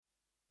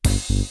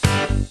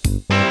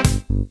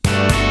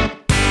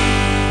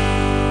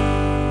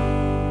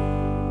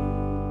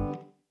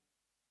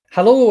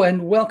Hello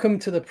and welcome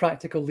to the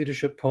Practical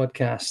Leadership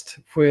Podcast,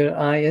 where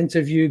I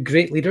interview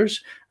great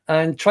leaders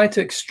and try to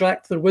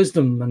extract their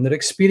wisdom and their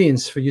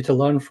experience for you to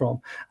learn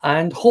from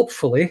and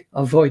hopefully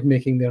avoid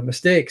making their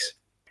mistakes.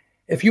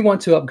 If you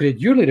want to upgrade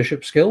your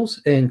leadership skills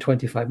in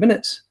 25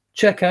 minutes,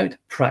 check out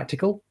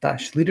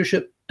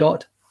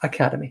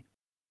practical-leadership.academy.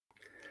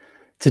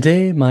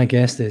 Today, my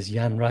guest is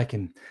Jan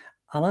Rijken.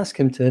 I'll ask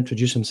him to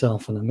introduce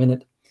himself in a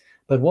minute.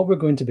 But what we're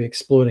going to be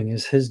exploring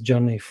is his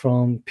journey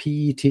from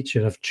PE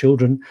teacher of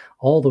children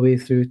all the way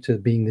through to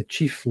being the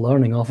Chief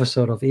Learning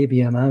Officer of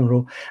ABN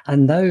AMRO.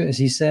 And now, as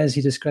he says,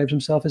 he describes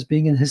himself as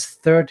being in his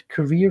third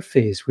career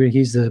phase, where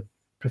he's the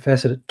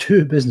professor at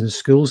 2 business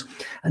schools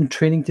and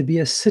training to be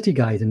a city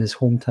guide in his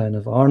hometown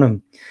of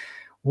Arnhem.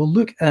 We'll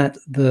look at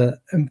the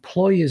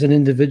employee as an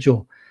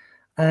individual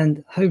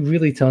and how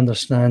really to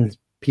understand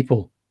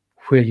people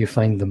where you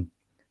find them.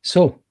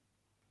 So,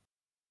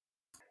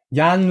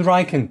 Jan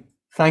Rijken,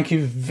 thank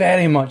you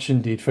very much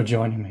indeed for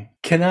joining me.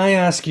 Can I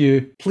ask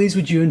you, please,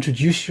 would you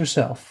introduce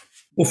yourself?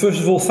 Well,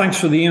 first of all, thanks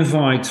for the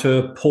invite,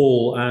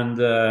 Paul,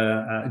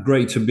 and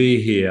great to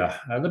be here.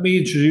 Let me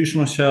introduce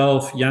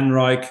myself, Jan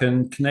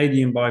Rijken,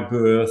 Canadian by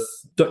birth,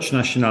 Dutch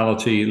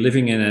nationality,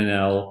 living in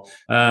NL.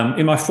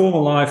 In my former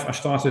life, I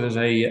started as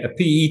a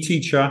PE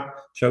teacher,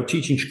 so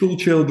teaching school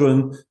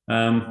children,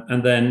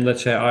 and then,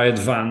 let's say, I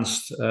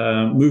advanced,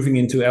 moving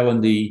into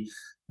L&D,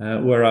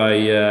 where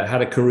I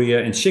had a career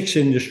in 6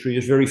 industries. I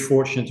was very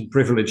fortunate and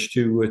privileged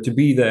to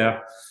be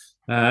there.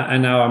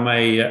 And now I'm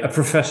a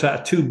professor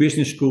at 2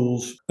 business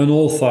schools, an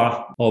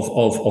author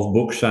of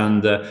books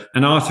and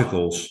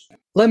articles.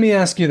 Let me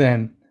ask you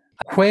then,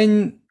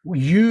 when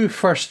you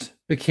first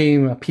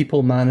became a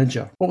people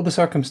manager, what were the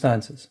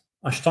circumstances?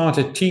 I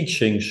started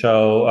teaching,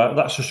 so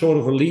that's a sort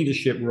of a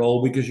leadership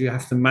role because you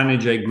have to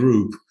manage a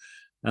group.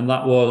 And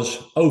that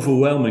was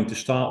overwhelming to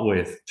start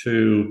with,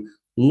 to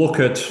look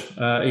at,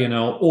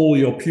 all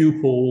your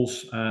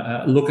pupils,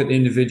 look at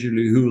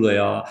individually who they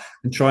are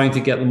and trying to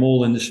get them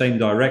all in the same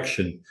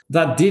direction.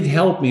 That did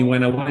help me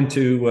when I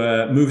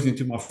moved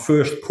into my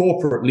first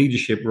corporate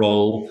leadership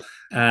role.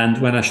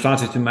 And when I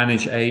started to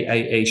manage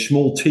a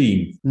small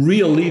team,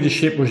 real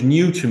leadership was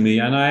new to me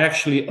and I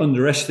actually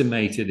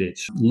underestimated it.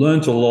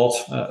 Learned a lot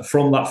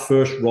from that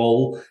first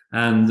role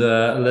and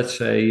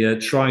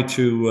try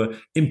to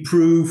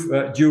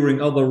improve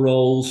during other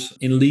roles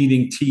in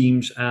leading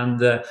teams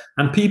and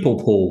people,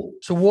 Paul.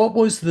 So what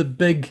was the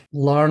big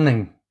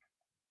learning?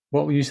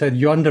 What you said,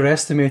 you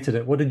underestimated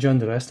it. What did you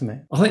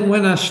underestimate? I think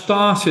when I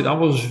started, I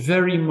was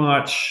very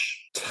much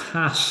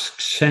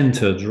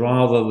task-centered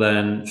rather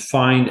than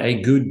find a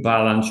good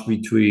balance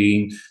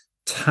between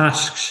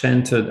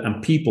task-centered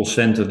and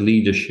people-centered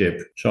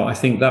leadership. So I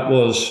think that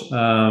was,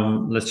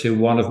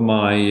 one of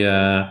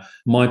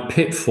my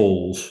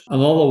pitfalls.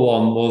 Another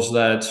one was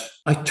that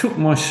I took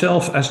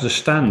myself as the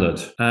standard,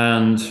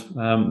 and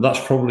that's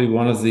probably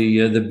one of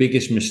the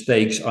biggest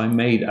mistakes I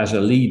made as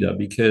a leader.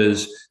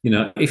 Because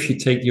if you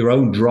take your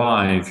own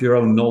drive, your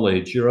own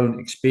knowledge, your own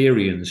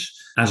experience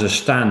as a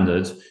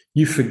standard,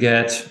 you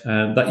forget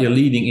that you're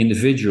leading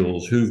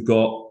individuals who've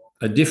got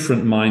a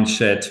different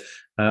mindset,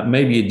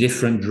 maybe a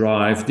different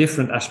drive,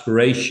 different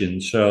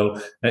aspirations. So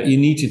you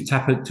need to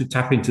tap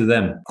into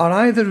them. Are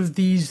either of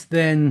these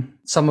then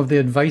some of the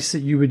advice that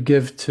you would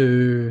give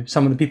to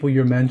some of the people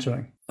you're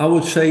mentoring? I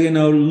would say,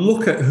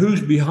 look at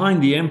who's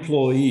behind the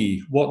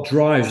employee, what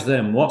drives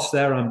them, what's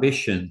their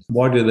ambition,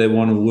 why do they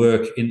want to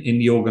work in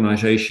the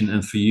organization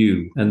and for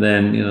you? And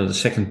then, the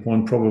second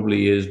point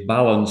probably is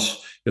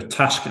balance your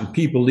task and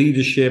people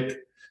leadership.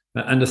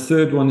 And the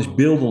third one is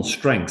build on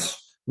strengths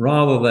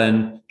rather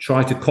than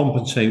try to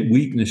compensate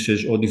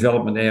weaknesses or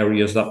development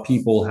areas that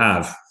people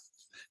have,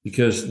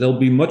 because they'll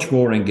be much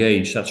more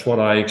engaged. That's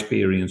what I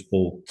experienced,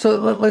 Paul. So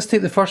let's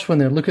take the first one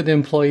there. Look at the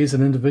employee as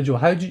an individual.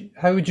 How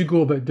would you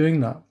go about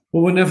doing that?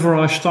 Well, whenever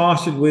I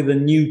started with a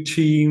new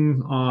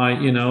team, I,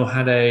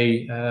 had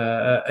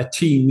a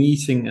team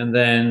meeting, and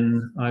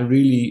then I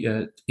really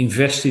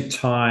invested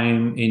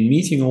time in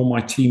meeting all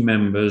my team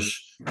members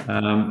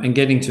and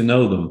getting to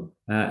know them.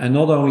 And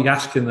not only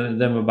asking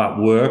them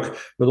about work,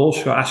 but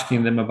also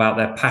asking them about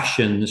their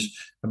passions,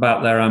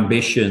 about their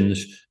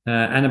ambitions,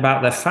 and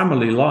about their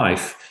family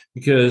life.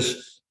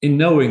 Because in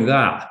knowing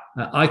that,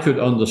 I could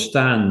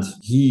understand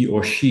he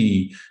or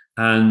she.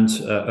 And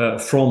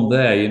from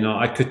there,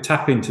 I could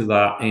tap into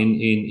that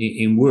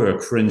in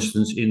work, for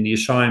instance, in the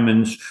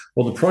assignments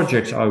or the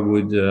projects I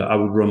would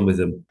run with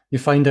them. You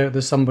find out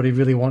that somebody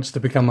really wants to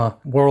become a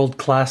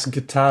world-class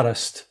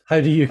guitarist. How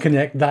do you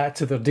connect that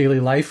to their daily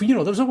life?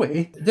 There's a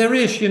way. There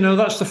is,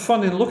 that's the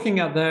fun in looking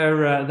at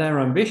their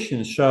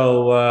ambitions.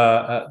 So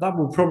that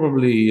will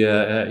probably,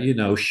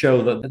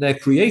 show that they're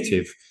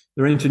creative.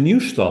 They're into new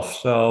stuff.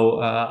 So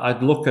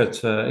I'd look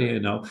at,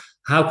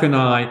 how can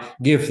I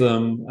give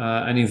them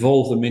and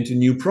involve them into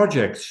new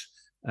projects?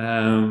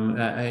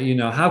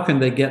 How can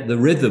they get the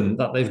rhythm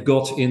that they've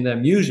got in their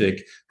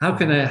music? How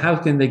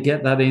can they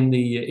get that in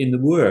the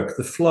work,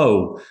 the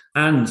flow?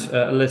 And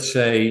let's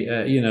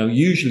say,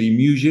 usually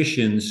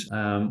musicians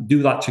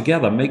do that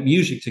together, make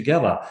music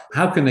together.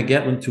 How can they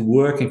get them to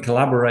work and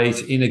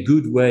collaborate in a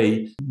good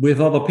way with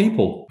other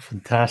people?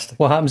 Fantastic.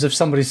 What happens if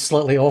somebody's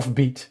slightly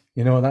offbeat?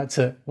 That's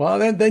it. Well,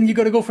 then you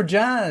got to go for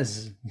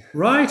jazz.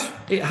 Right,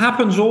 it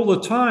happens all the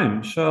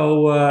time.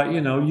 So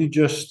you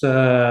just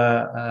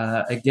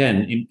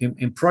again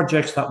in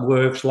projects that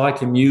works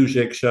like in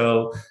music.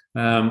 So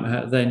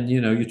then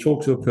you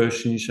talk to a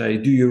person, you say,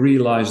 "Do you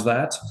realize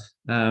that?"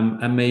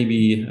 And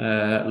maybe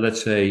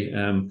let's say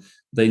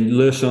they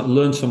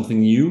learn something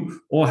new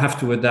or have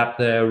to adapt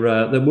their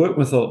work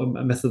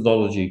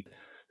methodology.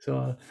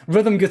 So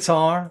rhythm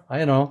guitar,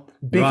 baking a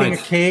Right.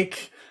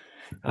 cake.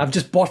 I've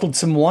just bottled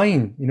some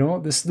wine.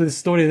 This the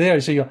story there.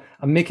 So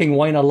I'm making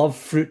wine. I love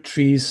fruit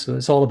trees, so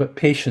it's all about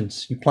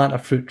patience. You plant a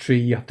fruit tree,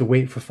 you have to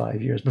wait for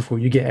 5 years before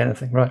you get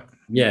anything, right?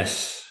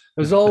 Yes.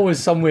 There's always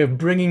some way of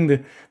bringing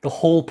the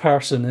whole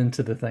person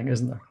into the thing,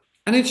 isn't there?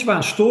 And it's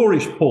about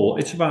stories, Paul.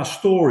 It's about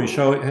stories.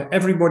 So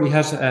everybody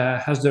has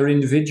their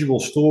individual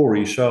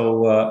story.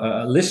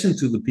 So listen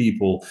to the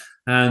people.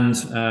 And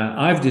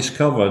I've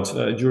discovered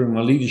during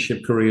my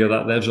leadership career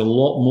that there's a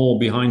lot more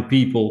behind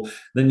people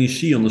than you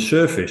see on the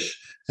surface.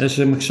 There's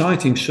some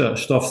exciting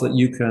stuff that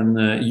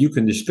you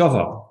can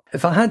discover.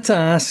 If I had to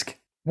ask,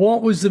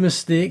 what was the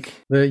mistake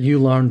that you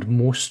learned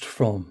most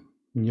from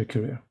in your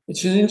career?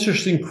 It's an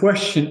interesting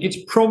question. It's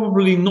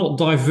probably not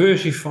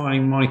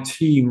diversifying my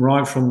team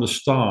right from the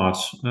start.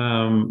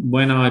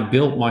 When I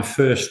built my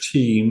first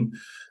team,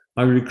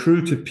 I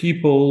recruited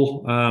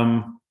people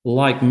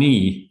like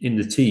me in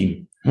the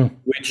team,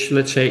 which,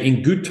 let's say,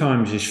 in good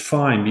times is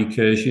fine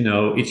because,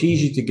 it's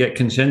easy to get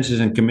consensus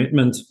and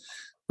commitment.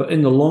 But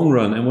in the long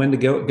run, and when the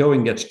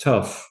going gets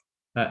tough,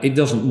 it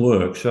doesn't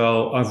work.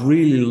 So I've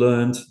really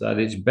learned that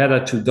it's better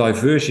to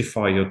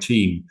diversify your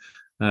team,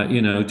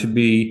 to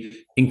be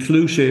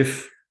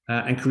inclusive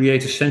and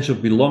create a sense of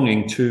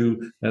belonging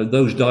to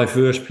those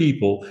diverse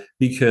people,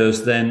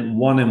 because then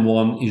one and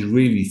one is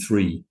really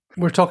three.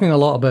 We're talking a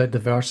lot about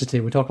diversity.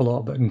 We talk a lot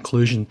about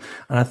inclusion.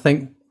 And I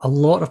think a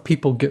lot of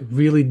people get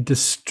really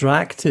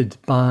distracted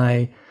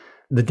by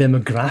the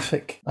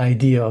demographic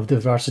idea of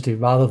diversity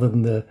rather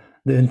than the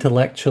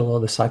intellectual or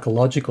the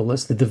psychological.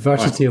 It's the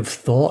diversity of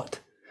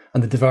thought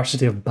and the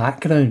diversity of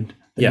background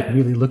that you're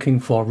really looking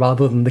for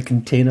rather than the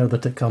container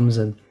that it comes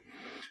in.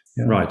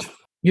 Right.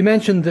 You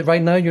mentioned that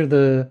right now you're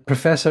the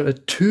professor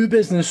at 2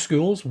 business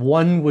schools.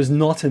 One was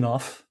not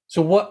enough.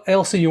 So what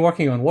else are you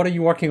working on? What are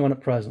you working on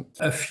at present?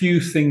 A few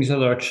things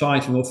that are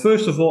exciting. Well,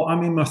 first of all,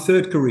 I'm in my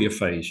 3rd career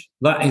phase.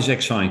 That is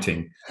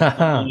exciting.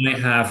 I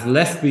have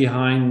left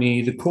behind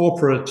me the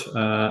corporate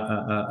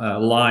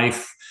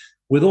life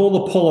with all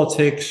the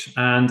politics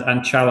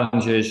and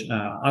challenges.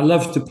 I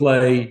love to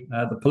play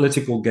the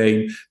political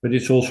game, but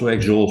it's also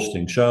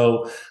exhausting.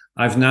 So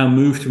I've now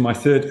moved to my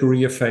 3rd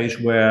career phase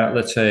where,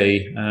 let's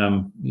say,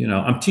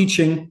 I'm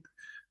teaching,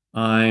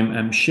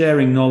 I'm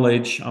sharing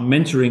knowledge, I'm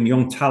mentoring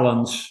young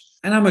talents,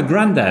 and I'm a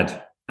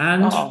granddad.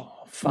 And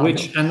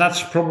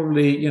that's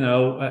probably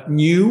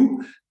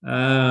new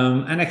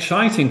and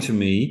exciting to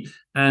me.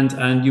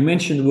 And you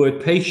mentioned the word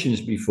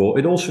patience before.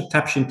 It also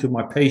taps into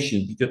my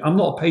patience because I'm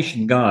not a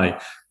patient guy.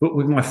 But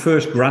with my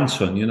first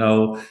grandson,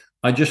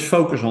 I just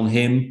focus on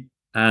him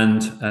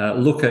and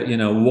look at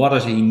what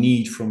does he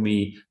need from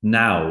me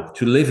now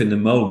to live in the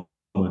moment.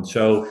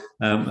 So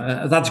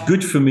that's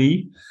good for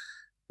me.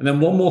 And then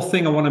one more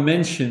thing I want to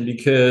mention,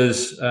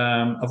 because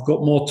I've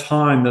got more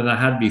time than I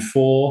had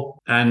before,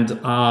 and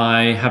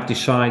I have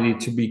decided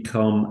to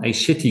become a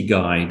city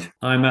guide.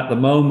 I'm at the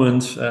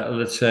moment,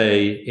 let's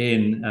say,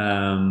 in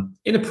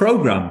a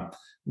program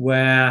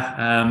where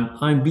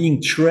I'm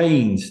being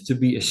trained to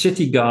be a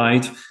city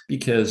guide,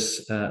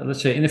 because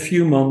let's say in a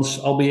few months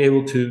I'll be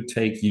able to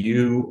take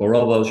you or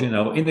others, in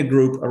a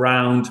group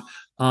around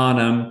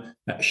Arnhem,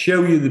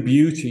 show you the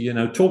beauty,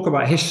 talk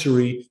about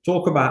history,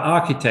 talk about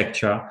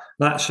architecture.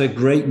 That's a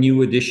great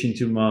new addition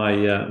to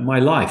my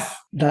life.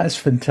 That is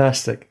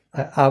fantastic.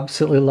 I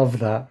absolutely love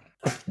that.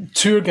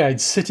 Tour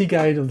guide, city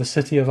guide of the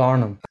city of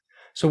Arnhem.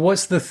 So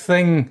what's the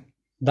thing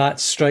that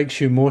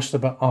strikes you most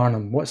about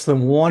Arnhem? What's the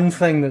one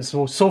thing that's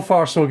so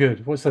far so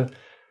good?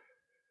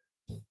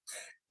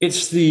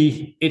 It's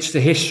the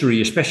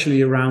history,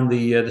 especially around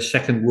the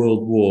Second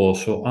World War.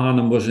 So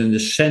Arnhem was in the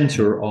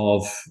center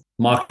of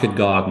Market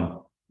Garden,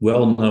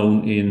 well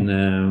known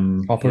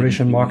in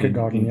Operation Market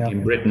Garden,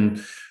 in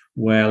Britain,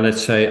 where,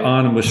 let's say,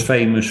 Arnhem was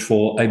famous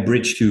for a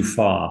bridge too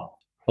far,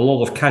 a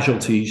lot of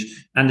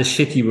casualties, and the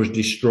city was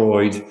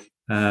destroyed.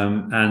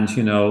 And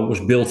was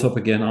built up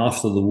again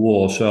after the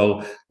war.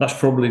 So that's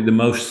probably the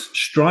most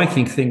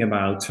striking thing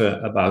about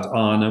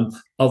Arnhem,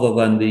 other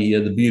than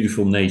the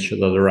beautiful nature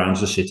that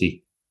surrounds the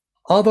city.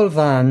 Other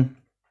than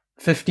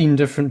 15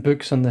 different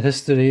books on the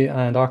history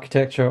and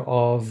architecture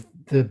of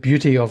the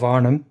beauty of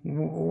Arnhem.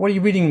 What are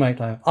you reading right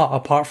now?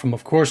 Apart from,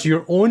 of course,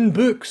 your own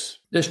books.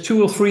 There's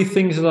 2 or 3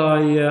 things that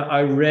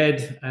I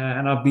read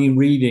and I've been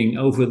reading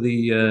over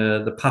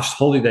the past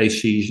holiday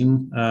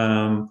season.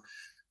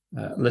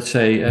 Let's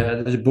say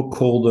there's a book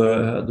called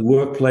The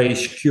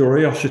Workplace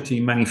Curiosity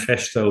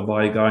Manifesto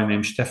by a guy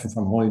named Stefan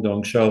van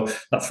Hooijdonk. So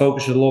that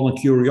focuses a lot on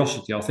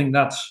curiosity. I think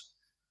that's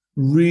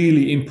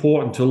really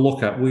important to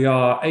look at. We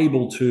are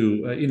able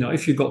to,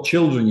 if you've got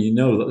children,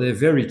 that they're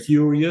very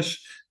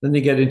curious. Then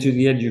they get into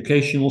the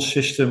educational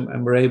system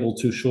and we're able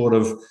to sort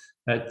of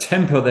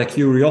temper their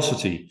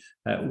curiosity,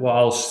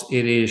 whilst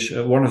it is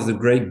one of the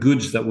great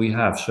goods that we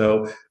have.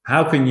 So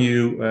how can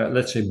you,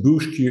 let's say,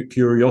 boost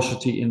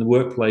curiosity in the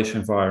workplace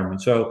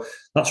environment? So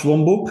that's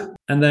one book.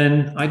 And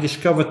then I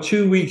discovered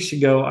 2 weeks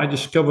ago,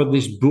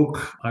 this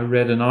book. I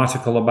read an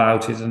article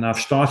about it and I've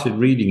started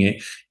reading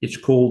it. It's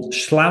called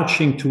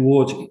Slouching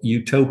Towards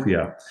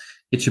Utopia.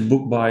 It's a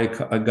book by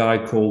a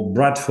guy called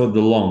Bradford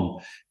DeLong.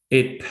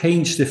 It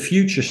paints the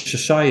future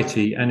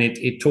society and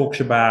it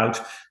talks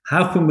about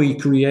how can we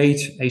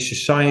create a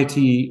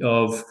society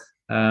of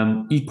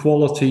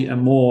equality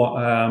and more,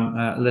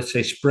 let's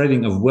say,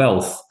 spreading of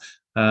wealth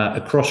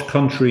across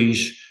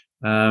countries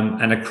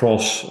and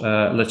across,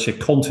 let's say,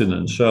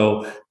 continents.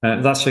 So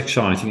that's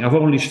exciting. I've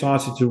only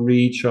started to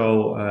read,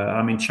 so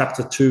I'm in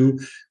chapter 2,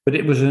 but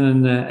it was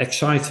an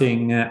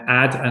exciting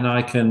ad and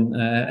I can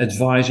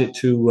advise it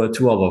to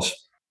others.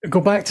 Go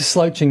back to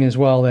slouching as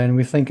well then.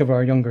 We think of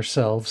our younger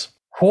selves.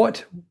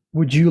 What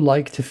would you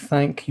like to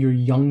thank your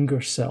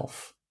younger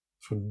self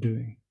for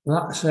doing?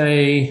 That's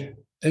a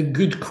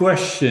good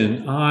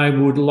question. I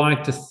would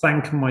like to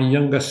thank my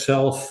younger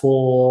self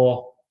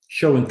for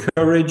showing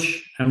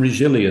courage and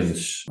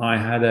resilience. I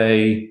had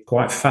a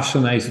quite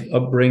fascinating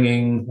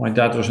upbringing. My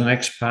dad was an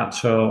expat,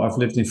 so I've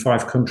lived in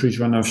 5 countries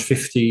when I was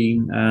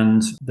 15.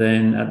 And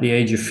then at the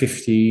age of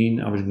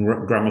 15, I was in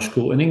grammar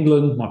school in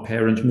England. My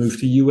parents moved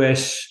to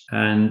US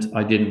and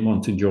I didn't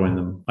want to join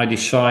them. I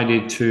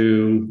decided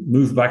to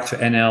move back to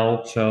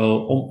NL.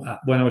 So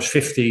when I was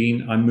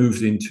 15, I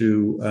moved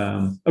into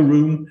a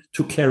room,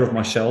 took care of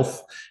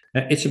myself.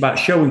 It's about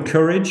showing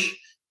courage.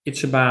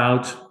 It's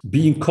about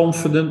being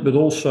confident, but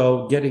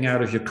also getting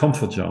out of your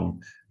comfort zone.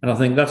 And I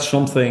think that's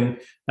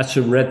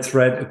a red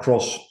thread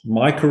across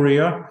my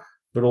career,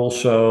 but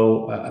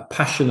also a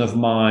passion of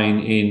mine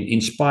in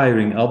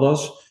inspiring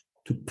others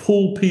to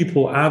pull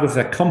people out of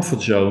their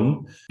comfort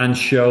zone and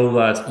show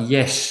that,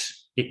 yes,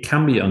 it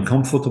can be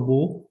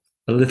uncomfortable,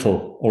 a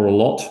little or a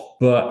lot,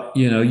 but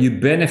you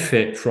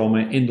benefit from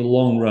it in the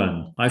long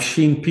run. I've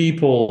seen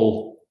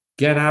people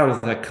get out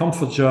of their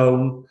comfort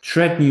zone,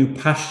 tread new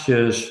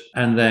pastures,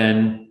 and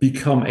then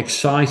become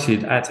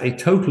excited at a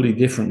totally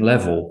different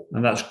level.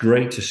 And that's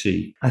great to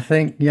see. I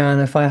think, Jan,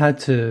 if I had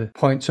to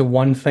point to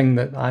one thing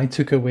that I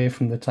took away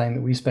from the time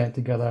that we spent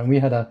together, and we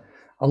had a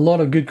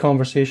lot of good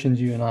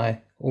conversations, you and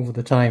I, over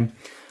the time,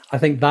 I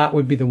think that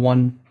would be the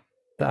one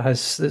that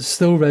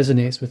still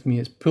resonates with me.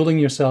 It's pulling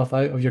yourself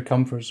out of your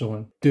comfort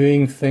zone,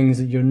 doing things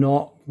that you're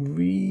not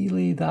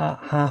really that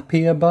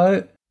happy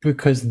about,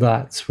 because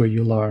that's where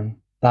you learn.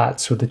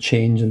 That's where the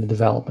change and the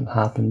development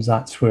happens.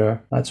 That's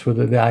where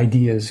the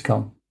ideas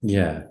come.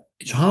 Yeah.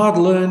 It's hard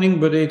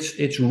learning, but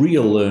it's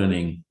real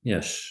learning.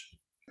 Yes.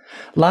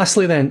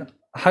 Lastly then,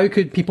 how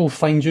could people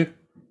find you?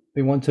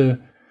 They want to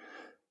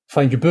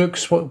find your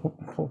books, what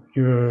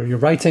your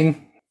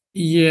writing?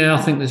 Yeah,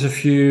 I think there's a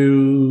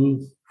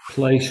few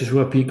places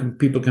where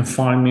people can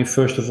find me.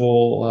 First of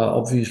all,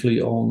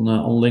 obviously on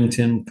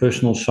LinkedIn,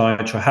 personal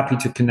site. So happy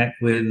to connect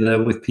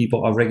with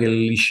people. I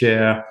regularly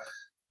share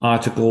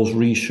articles,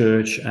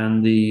 research,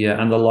 and the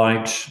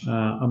likes.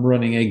 I'm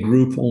running a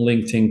group on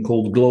LinkedIn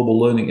called Global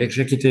Learning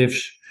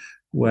Executives,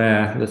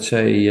 where, let's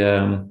say,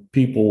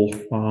 people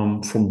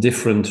from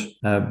different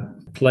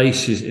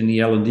places in the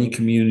L&D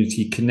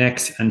community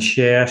connect and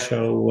share.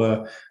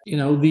 So,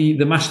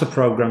 the master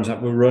programs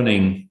that we're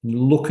running,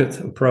 look at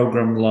a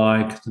program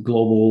like the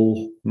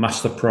Global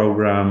Master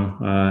Program,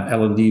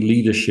 L&D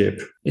Leadership.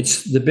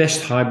 It's the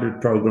best hybrid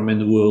program in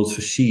the world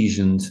for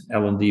seasoned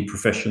L&D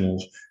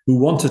professionals who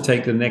want to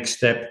take the next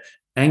step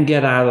and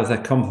get out of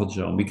their comfort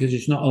zone, because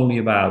it's not only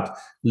about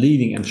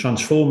leading and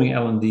transforming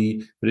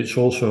L&D, but it's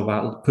also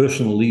about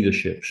personal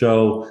leadership.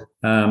 So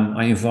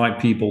I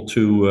invite people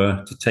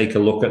to take a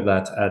look at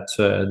that at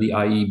the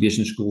IE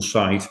Business School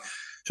site.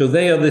 So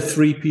they are the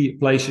 3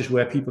 places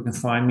where people can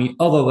find me,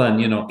 other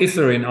than, if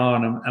they're in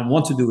Arnhem and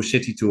want to do a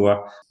city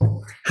tour,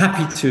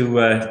 happy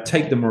to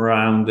take them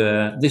around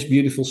this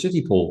beautiful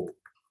city, Paul.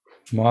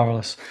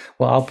 Marvelous.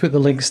 Well, I'll put the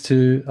links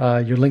to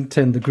your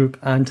LinkedIn, the group,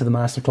 and to the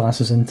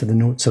masterclasses into the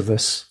notes of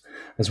this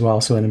as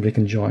well, so anybody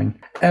can join.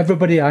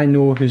 Everybody I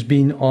know who's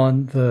been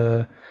on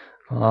the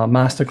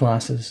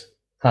masterclasses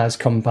has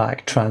come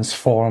back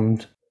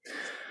transformed.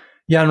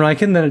 Jan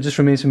Rijken, then it just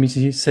remains for me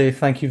to say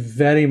thank you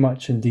very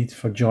much indeed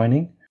for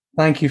joining.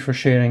 Thank you for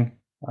sharing.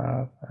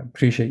 I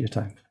appreciate your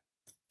time.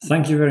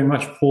 Thank you very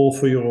much, Paul,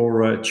 for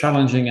your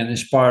challenging and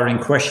inspiring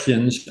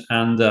questions.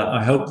 And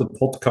I hope the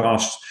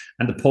podcast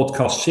and the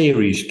podcast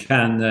series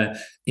can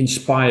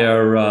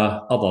inspire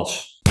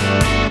others.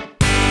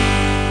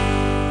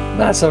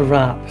 That's a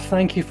wrap.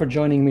 Thank you for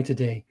joining me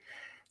today.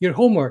 Your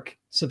homework: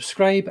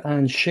 subscribe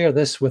and share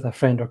this with a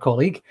friend or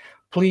colleague.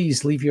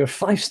 Please leave your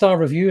 5-star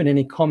review and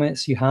any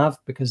comments you have,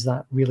 because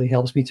that really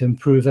helps me to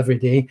improve every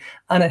day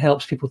and it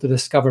helps people to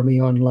discover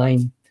me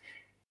online.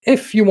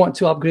 If you want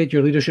to upgrade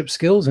your leadership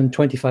skills in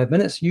 25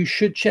 minutes, you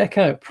should check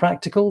out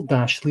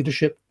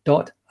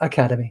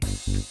practical-leadership.academy.